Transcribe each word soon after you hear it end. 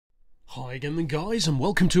Hi again then guys, and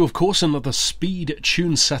welcome to of course another speed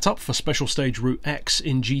tune setup for Special Stage Route X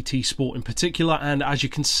in GT Sport in particular. And as you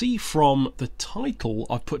can see from the title,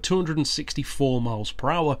 I've put 264 miles per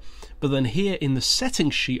hour, but then here in the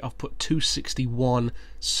settings sheet I've put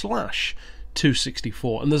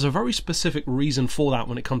 261/264, and there's a very specific reason for that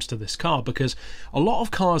when it comes to this car, because a lot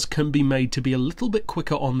of cars can be made to be a little bit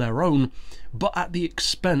quicker on their own, but at the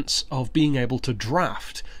expense of being able to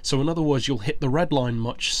draft. So in other words, you'll hit the red line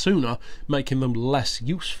much sooner, making them less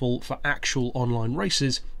useful for actual online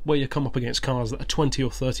races where you come up against cars that are 20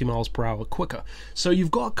 or 30 miles per hour quicker. So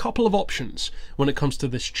you've got a couple of options when it comes to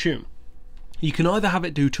this tune. You can either have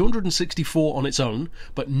it do 264 on its own,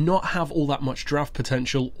 but not have all that much draft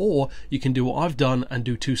potential, or you can do what I've done and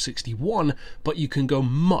do 261, but you can go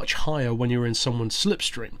much higher when you're in someone's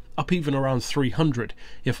slipstream, up even around 300,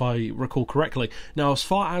 if I recall correctly. Now, as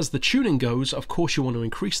far as the tuning goes, of course you want to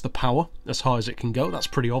increase the power as high as it can go, that's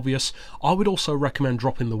pretty obvious. I would also recommend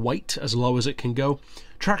dropping the weight as low as it can go.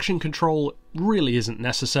 Traction control really isn't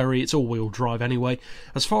necessary, it's all-wheel drive anyway.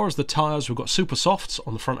 As far as the tyres, we've got super softs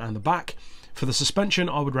on the front and the back. For the suspension,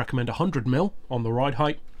 I would recommend 100mm on the ride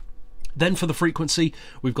height. Then for the frequency,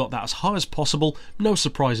 we've got that as high as possible. No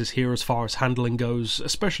surprises here as far as handling goes,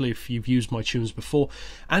 especially if you've used my tunes before.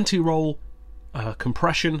 Anti-roll,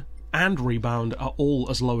 compression and rebound are all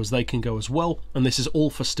as low as they can go as well, and this is all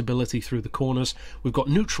for stability through the corners. We've got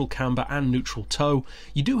neutral camber and neutral toe.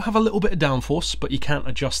 You do have a little bit of downforce, but you can't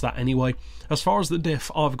adjust that anyway. As far as the diff,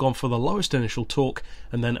 I've gone for the lowest initial torque,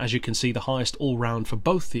 and then as you can see, the highest all-round for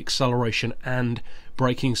both the acceleration and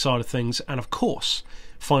braking side of things. And of course,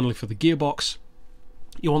 finally for the gearbox,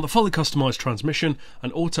 you want the fully customised transmission,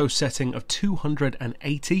 an auto setting of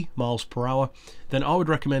 280 miles per hour. Then I would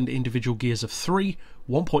recommend individual gears of 3,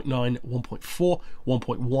 1.9, 1.4,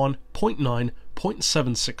 1.1, 0.9,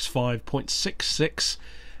 0.765, 0.66,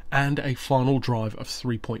 and a final drive of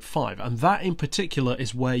 3.5. And that in particular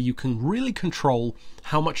is where you can really control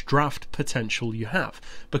how much draft potential you have.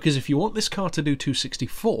 Because if you want this car to do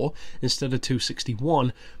 264 instead of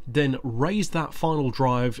 261, then raise that final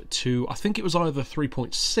drive to, I think it was either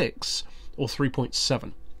 3.6 or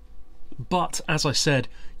 3.7. But as I said,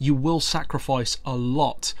 you will sacrifice a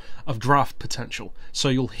lot of draft potential, so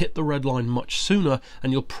you'll hit the red line much sooner,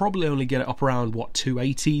 and you'll probably only get it up around, what,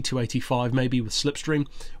 280, 285 maybe with slipstream,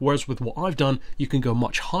 whereas with what I've done, you can go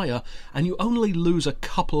much higher, and you only lose a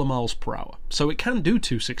couple of miles per hour. So it can do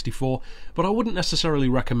 264, but I wouldn't necessarily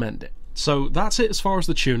recommend it. So that's it as far as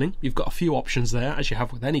the tuning. You've got a few options there, as you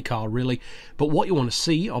have with any car really, but what you want to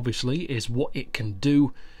see, obviously, is what it can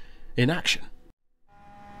do in action.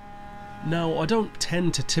 Now, I don't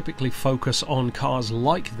tend to typically focus on cars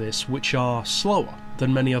like this, which are slower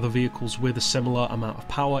than many other vehicles with a similar amount of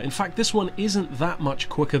power. In fact, this one isn't that much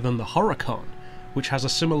quicker than the Huracan, which has a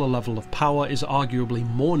similar level of power, is arguably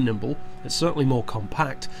more nimble, it's certainly more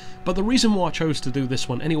compact. But the reason why I chose to do this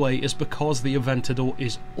one anyway is because the Aventador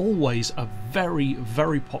is always a very,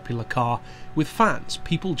 very popular car with fans.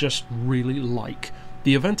 People just really like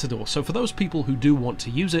the Aventador. So for those people who do want to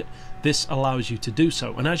use it, this allows you to do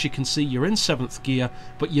so. And as you can see, you're in 7th gear,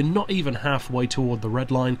 but you're not even halfway toward the red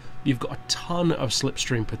line. You've got a ton of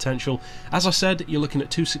slipstream potential. As I said, you're looking at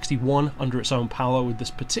 261 under its own power with this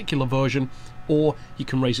particular version, or you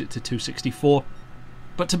can raise it to 264.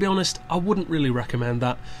 But to be honest, I wouldn't really recommend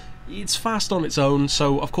that. It's fast on its own,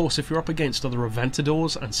 so of course if you're up against other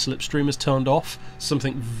Aventadors and slipstream is turned off,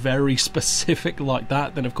 something very specific like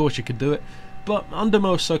that, then of course you could do it. But under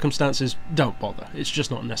most circumstances, don't bother, it's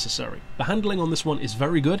just not necessary. The handling on this one is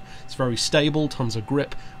very good, it's very stable, tons of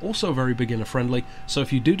grip, also very beginner friendly, so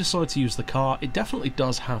if you do decide to use the car, it definitely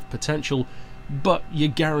does have potential, but you're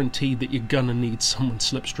guaranteed that you're gonna need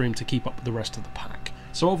someone's slipstream to keep up with the rest of the pack.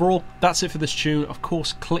 So overall, that's it for this tune. Of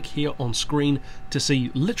course, click here on screen to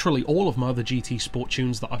see literally all of my other GT Sport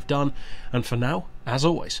tunes that I've done, and for now, as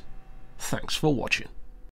always, thanks for watching.